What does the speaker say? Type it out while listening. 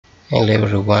Hello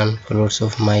everyone, followers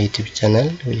of my YouTube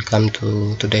channel. Welcome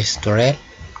to today's tutorial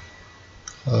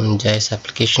on GIS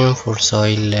application for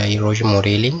soil erosion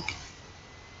modeling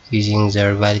using the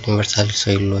revised universal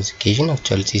soil laws equation.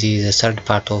 Actually, this is the third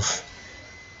part of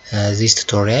this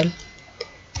tutorial.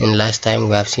 And last time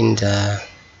we have seen the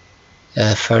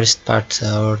first part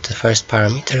or the first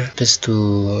parameter just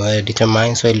to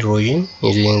determine soil erosion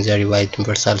using the revised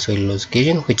universal soil laws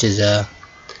equation, which is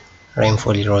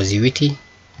rainfall erosivity.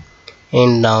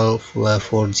 And now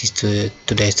for this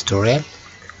today's tutorial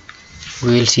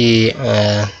we will see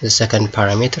the second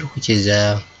parameter, which is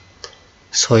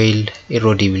soil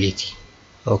erodibility.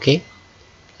 Okay,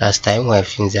 last time we have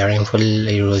seen the rainfall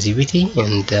erosivity,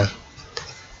 and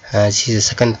this is the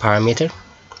second parameter.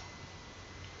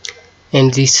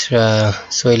 And this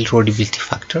soil erodibility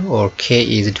factor, or K,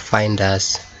 is defined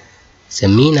as the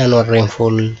mean annual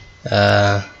rainfall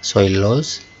soil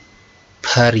loss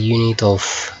per unit of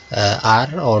R,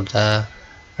 or the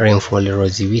rainfall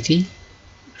erosivity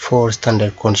for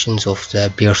standard conditions of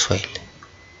the bare soil.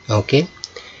 Okay,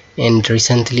 and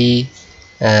recently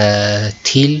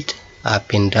tilled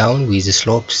up and down with the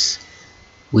slopes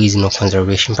with no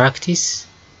conservation practice,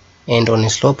 and on a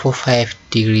slope of 5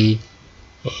 degree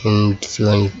and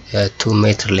 2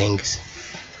 meter length.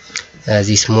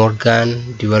 This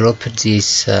Morgan developed this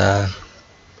soil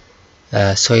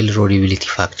erodibility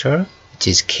factor, which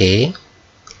is K,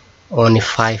 on a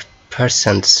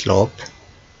 5% slope,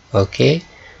 okay,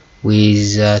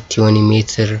 with 20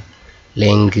 meter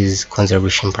length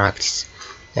conservation practice,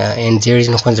 and there is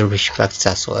no conservation practice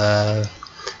also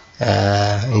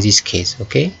in this case.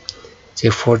 Okay,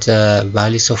 therefore the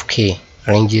values of K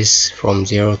ranges from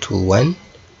 0 to 1.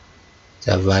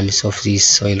 The values of this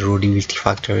soil erodibility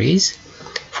factor is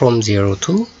from 0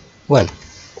 to 1.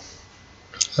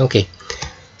 Okay,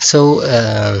 so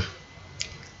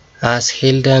as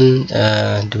Hilden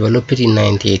developed in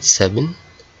 1987,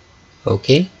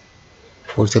 okay,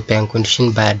 for the European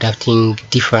condition by adapting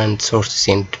different sources,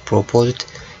 and proposed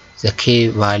the K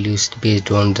values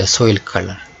based on the soil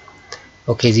color.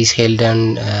 Okay, this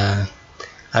Hilden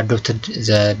adopted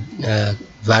the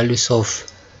values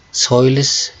of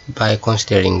soils by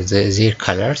considering their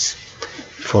colors.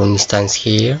 For instance,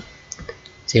 here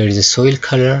there is a soil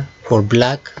color. For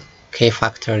black, K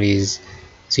factor is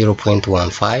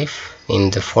 0.15,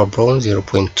 and for brown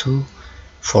 0.2,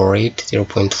 for red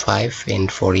 0.5, and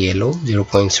for yellow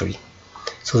 0.3.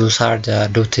 so those are the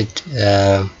adopted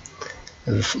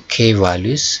K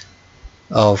values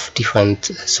of different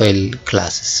soil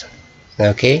classes.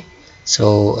 Okay,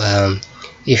 so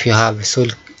if you have a soil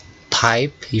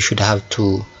type, you should have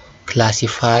to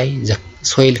classify the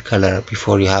soil color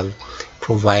before you have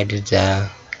provided the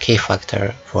K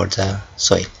factor for the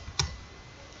soil.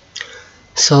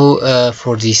 So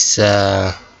for this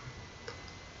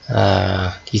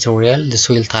tutorial, the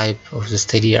soil type of the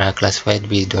study are classified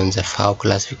based on the FAO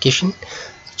classification.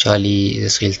 Actually, the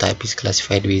soil type is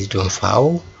classified based on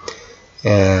FAO,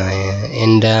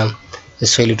 and the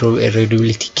soil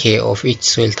erodibility K of each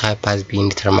soil type has been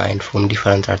determined from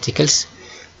different articles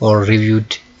or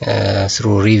reviewed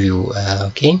through review.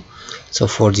 Okay, so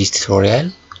for this tutorial,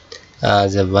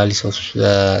 the values of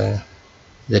the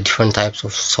different types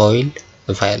of soil,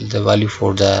 the value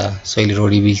for the soil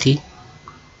erodibility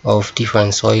of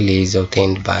different soil is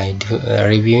obtained by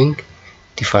reviewing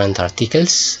different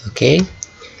articles. Okay,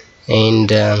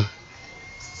 and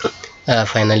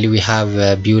finally we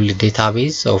have built a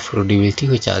database of erodibility,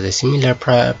 which has a similar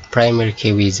primary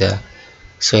K with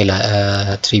soil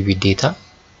attribute data.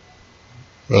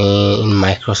 In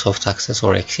Microsoft Access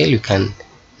or Excel, you can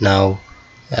now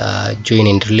join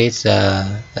and relate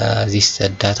this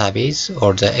database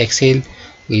or the Excel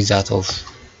with that of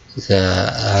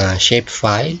the shape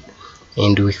file,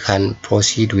 and we can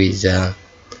proceed with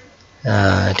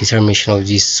determination of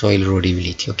this soil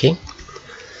erodibility. Okay,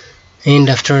 and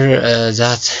after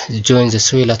that, join the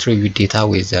soil attribute data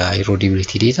with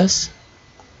erodibility data.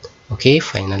 Okay,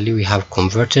 finally we have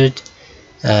converted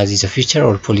this feature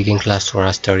or polygon class to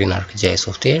raster in Arc GIS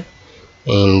software,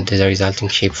 and the resulting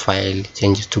shape file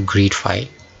changes to grid file.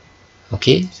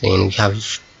 Okay, then we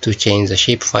have to change the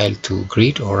shape file to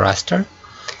grid or raster,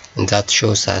 and that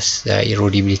shows us the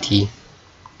erodibility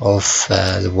of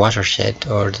the watershed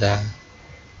or the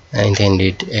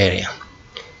intended area.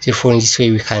 Therefore, in this way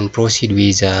we can proceed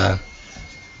with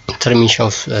determination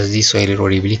of this soil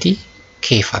erodibility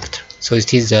K factor. So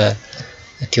it is the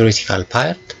theoretical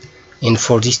part. And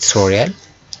for this tutorial,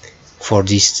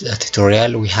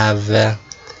 we have the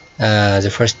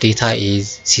first data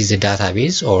is the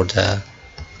database or the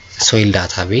soil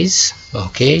database.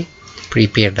 Okay,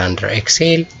 prepared under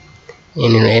Excel,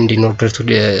 and in order to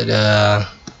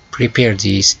prepare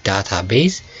this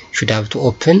database, you should have to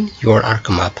open your Arc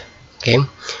map. Okay,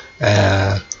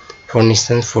 for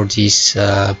instance, for this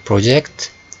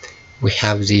project, we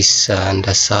have this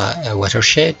Andasa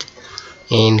watershed,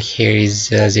 and here is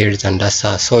there is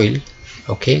Andasa soil.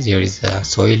 Okay, there is a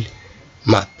soil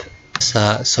map.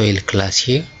 Soil class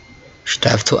here. Should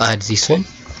have to add this one,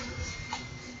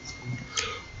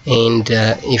 and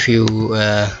if you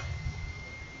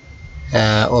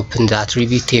open the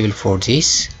attribute table for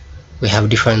this, we have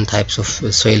different types of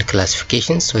soil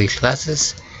classifications, soil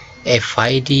classes,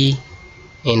 FID,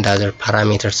 and other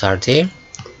parameters are there.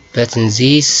 But in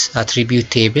this attribute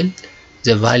table,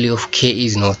 the value of K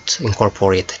is not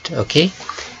incorporated. Okay,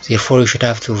 therefore you should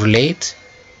have to relate.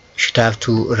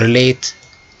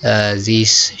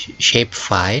 This shape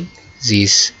file,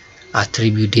 this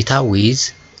attribute data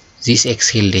with this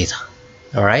Excel data.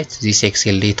 All right, this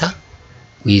Excel data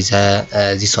with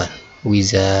this one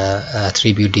with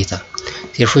attribute data.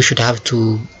 Therefore you should have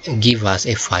to give us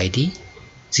FID.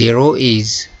 0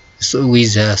 is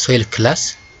with soil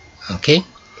class. Okay.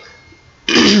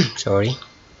 Sorry.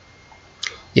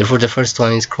 Therefore the first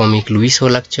one is chromic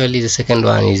Louisol, actually the second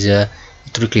one is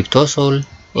tricryptosol,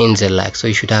 and the like. So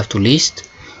you should have to list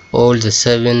all the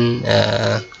 7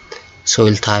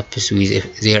 soil types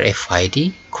with their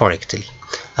FID correctly.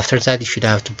 After that you should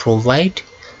have to provide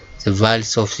the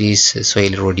values of this soil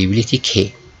erodibility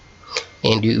K,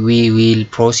 and we will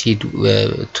proceed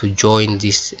to join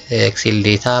this Excel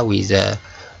data with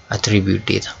attribute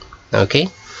data. Okay,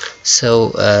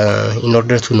 so in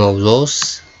order to know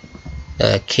those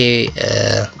K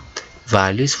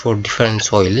values for different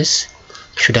soils,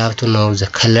 you should have to know the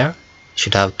color. You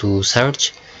should have to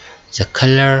search the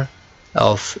color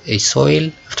of a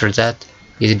soil. After that,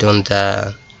 based on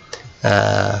the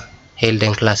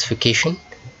Helden classification,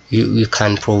 you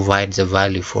can provide the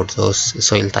value for those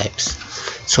soil types.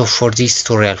 So for this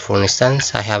tutorial, for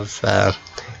instance, I have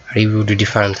reviewed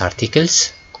different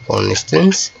articles, for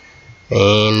instance,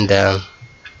 and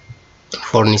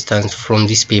for instance from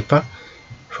this paper,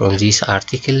 from this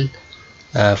article,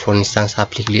 for instance,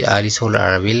 applicable alisol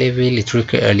are available,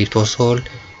 tricryptosol,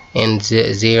 and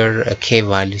their K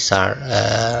values are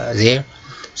there.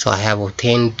 So I have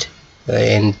obtained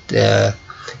and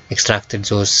extracted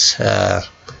those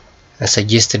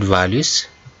suggested values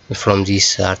from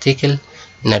this article.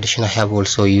 In addition, I have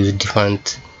also used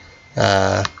different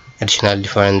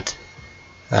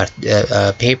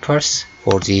papers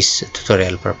for this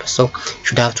tutorial purpose. So you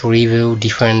should have to review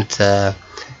different, for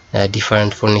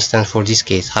instance, for this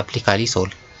case,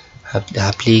 applicalisol.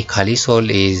 Applicalisol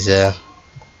is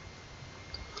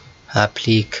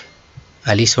applicalisol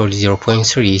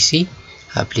 0.3. See,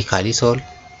 applicalisol,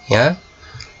 yeah,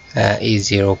 is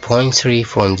 0.3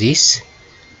 from this.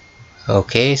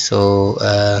 Okay, so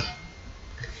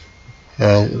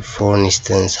for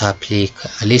instance,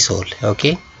 applicalisol.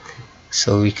 Okay,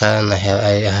 so we can I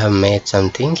have made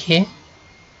something here.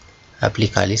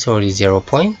 Applicalisol is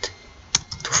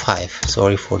 0.25.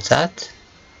 Sorry for that.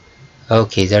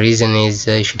 Okay, the reason is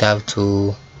you should have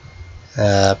to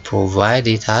provide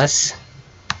it as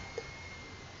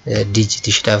a digit.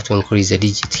 You should have to increase the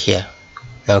digit here.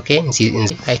 Okay,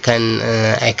 I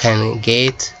can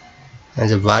get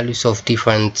the values of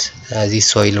different this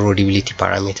soil erodibility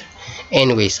parameter.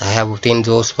 Anyways, I have obtained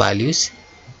those values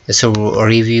through a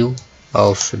review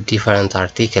of different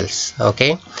articles.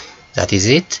 Okay, that is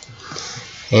it.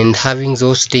 And having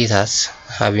those data,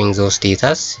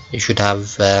 you should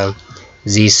have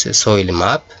this soil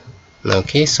map.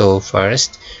 Okay, so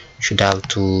first you should have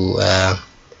to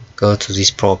go to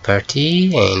this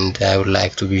property, and I would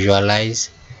like to visualize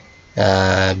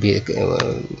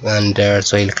under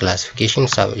soil classification.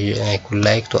 So I would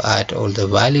like to add all the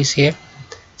values here.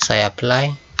 So I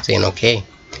apply, then okay.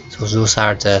 So those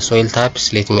are the soil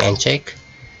types. Let me uncheck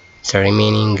the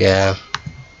remaining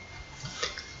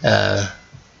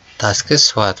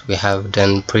tasks what we have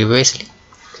done previously.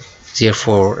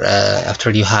 Therefore, after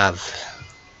you have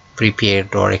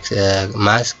prepared or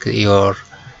mask your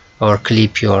or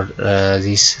clip your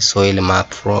this soil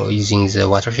map for using the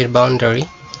watershed boundary,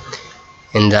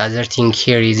 and the other thing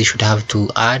here is you should have to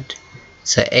add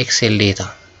the Excel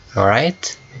data. All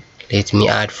right, let me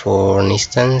add, for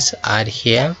instance, add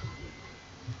here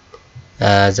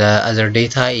the other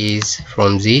data is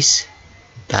from this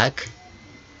tag.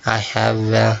 I have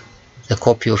the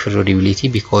copy of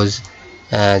erodibility because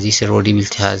this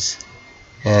erodibility has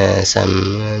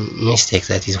some mistakes.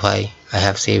 That is why I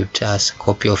have saved as a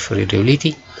copy of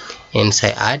erodibility, and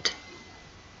say add.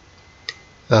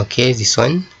 Okay, this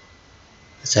one,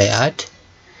 as I add,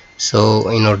 So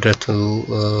in order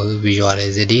to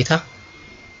visualize the data,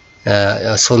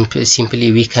 so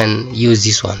simply we can use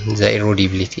this one, the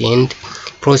erodibility, and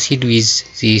proceed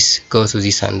with this. Go to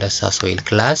this under soil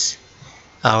class.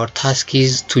 Our task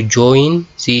is to join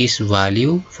this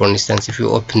value. For instance, if you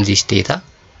open this data,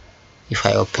 if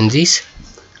I open this,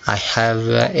 I have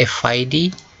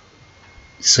FID,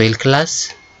 soil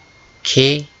class,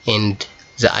 K, and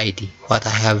the ID, what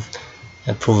I have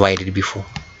provided before,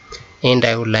 and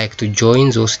I would like to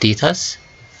join those data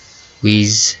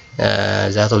with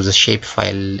that of the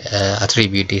shapefile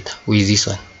attribute data with this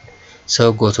one.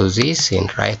 So go to this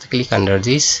and right click under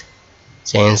this,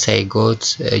 then say go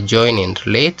to join and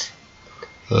relate,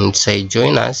 and say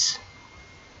join as.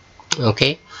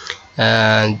 Okay,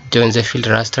 join the field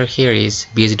raster here is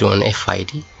based on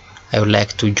FID. I would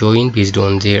like to join based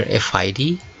on their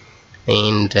FID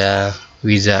and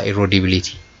with the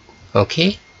erodibility.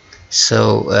 Okay,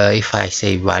 so if I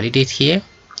say validate here,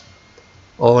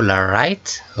 all are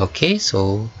right. Okay,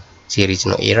 so there is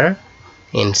no error,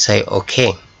 and say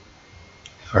okay.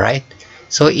 Alright,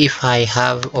 so if I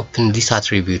have opened this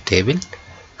attribute table,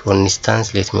 for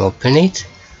instance, let me open it.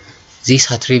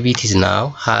 This attribute is now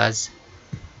has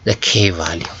the K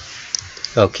value.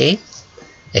 Okay,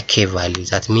 a K value,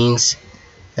 that means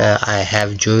I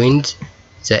have joined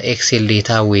the Excel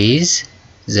data with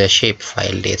the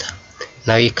shapefile data.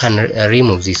 Now you can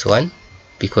remove this one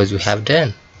because we have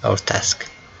done our task.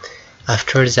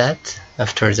 After that,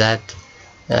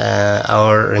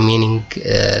 our remaining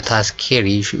task here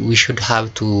is we should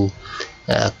have to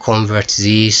convert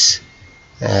this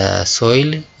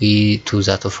soil to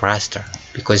that of raster,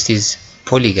 because it is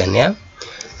polygon. Yeah,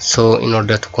 so in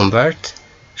order to convert,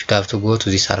 you should have to go to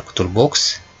this Arc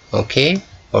toolbox. Okay,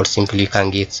 or simply you can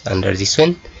get under this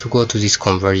one to go to this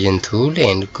conversion tool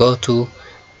and go to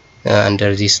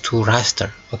under this to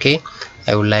raster. Okay,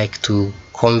 I would like to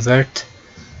convert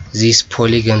this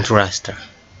polygon to raster.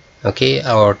 Okay,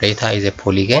 our data is a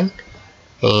polygon,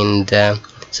 and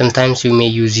sometimes you may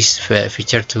use this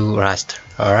feature to raster.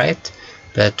 Alright,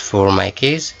 but for my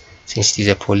case, since it is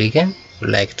a polygon, I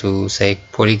would like to say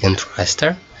polygon to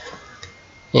raster,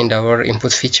 and our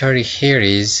input feature here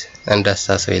is under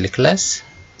soil class,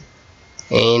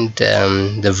 and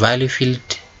the value field,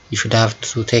 you should have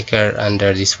to take care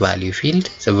under this value field.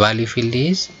 The value field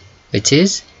is, which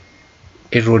is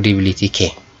erodibility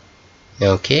K.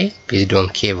 Okay, based on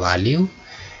K value,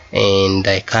 and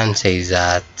I can say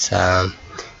that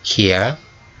here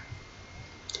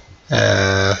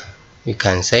you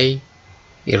can say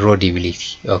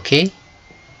erodibility. Okay,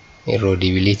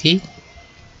 erodibility,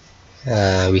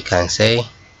 we can say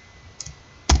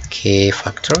K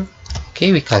factor.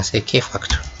 Okay, we can say K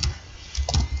factor.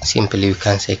 Simply we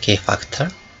can say K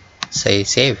factor, say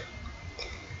save.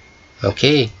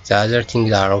 Okay, the other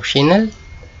things are optional,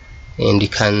 and you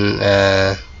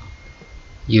can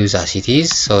use as it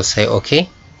is, so say okay.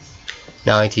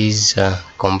 Now it is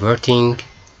converting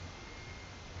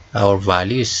our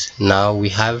values. Now we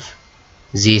have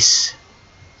this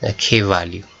K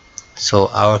value, so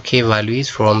our K value is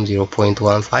from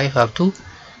 0.15 up to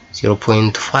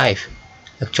 0.5.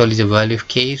 actually the value of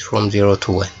K is from 0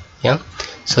 to 1. Yeah,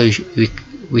 so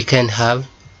we can have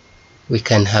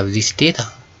this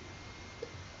data.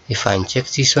 If I check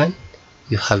this one,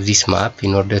 you have this map.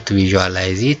 In order to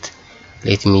visualize it,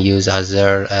 let me use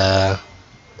other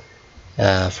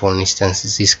for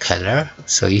instance this color.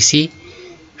 So you see,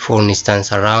 for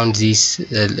instance, around this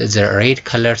the red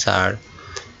colors are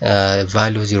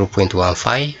value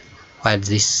 0.15, while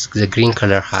the green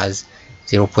color has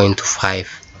 0.5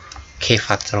 K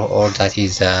factor, or that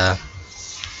is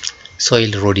soil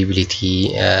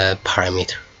erodibility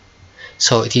parameter.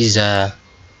 So it is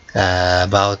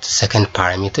about second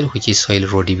parameter, which is soil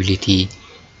erodibility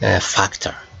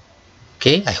factor.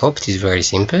 Okay, I hope it is very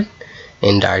simple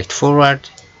and straightforward.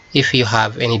 If you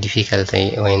have any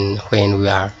difficulty when we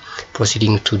are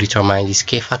proceeding to determine this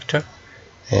K factor,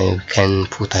 we can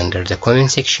put under the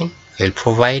comment section. I will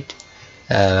provide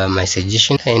my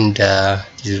suggestion, and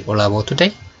this is all about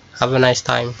today. Have a nice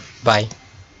time. Bye.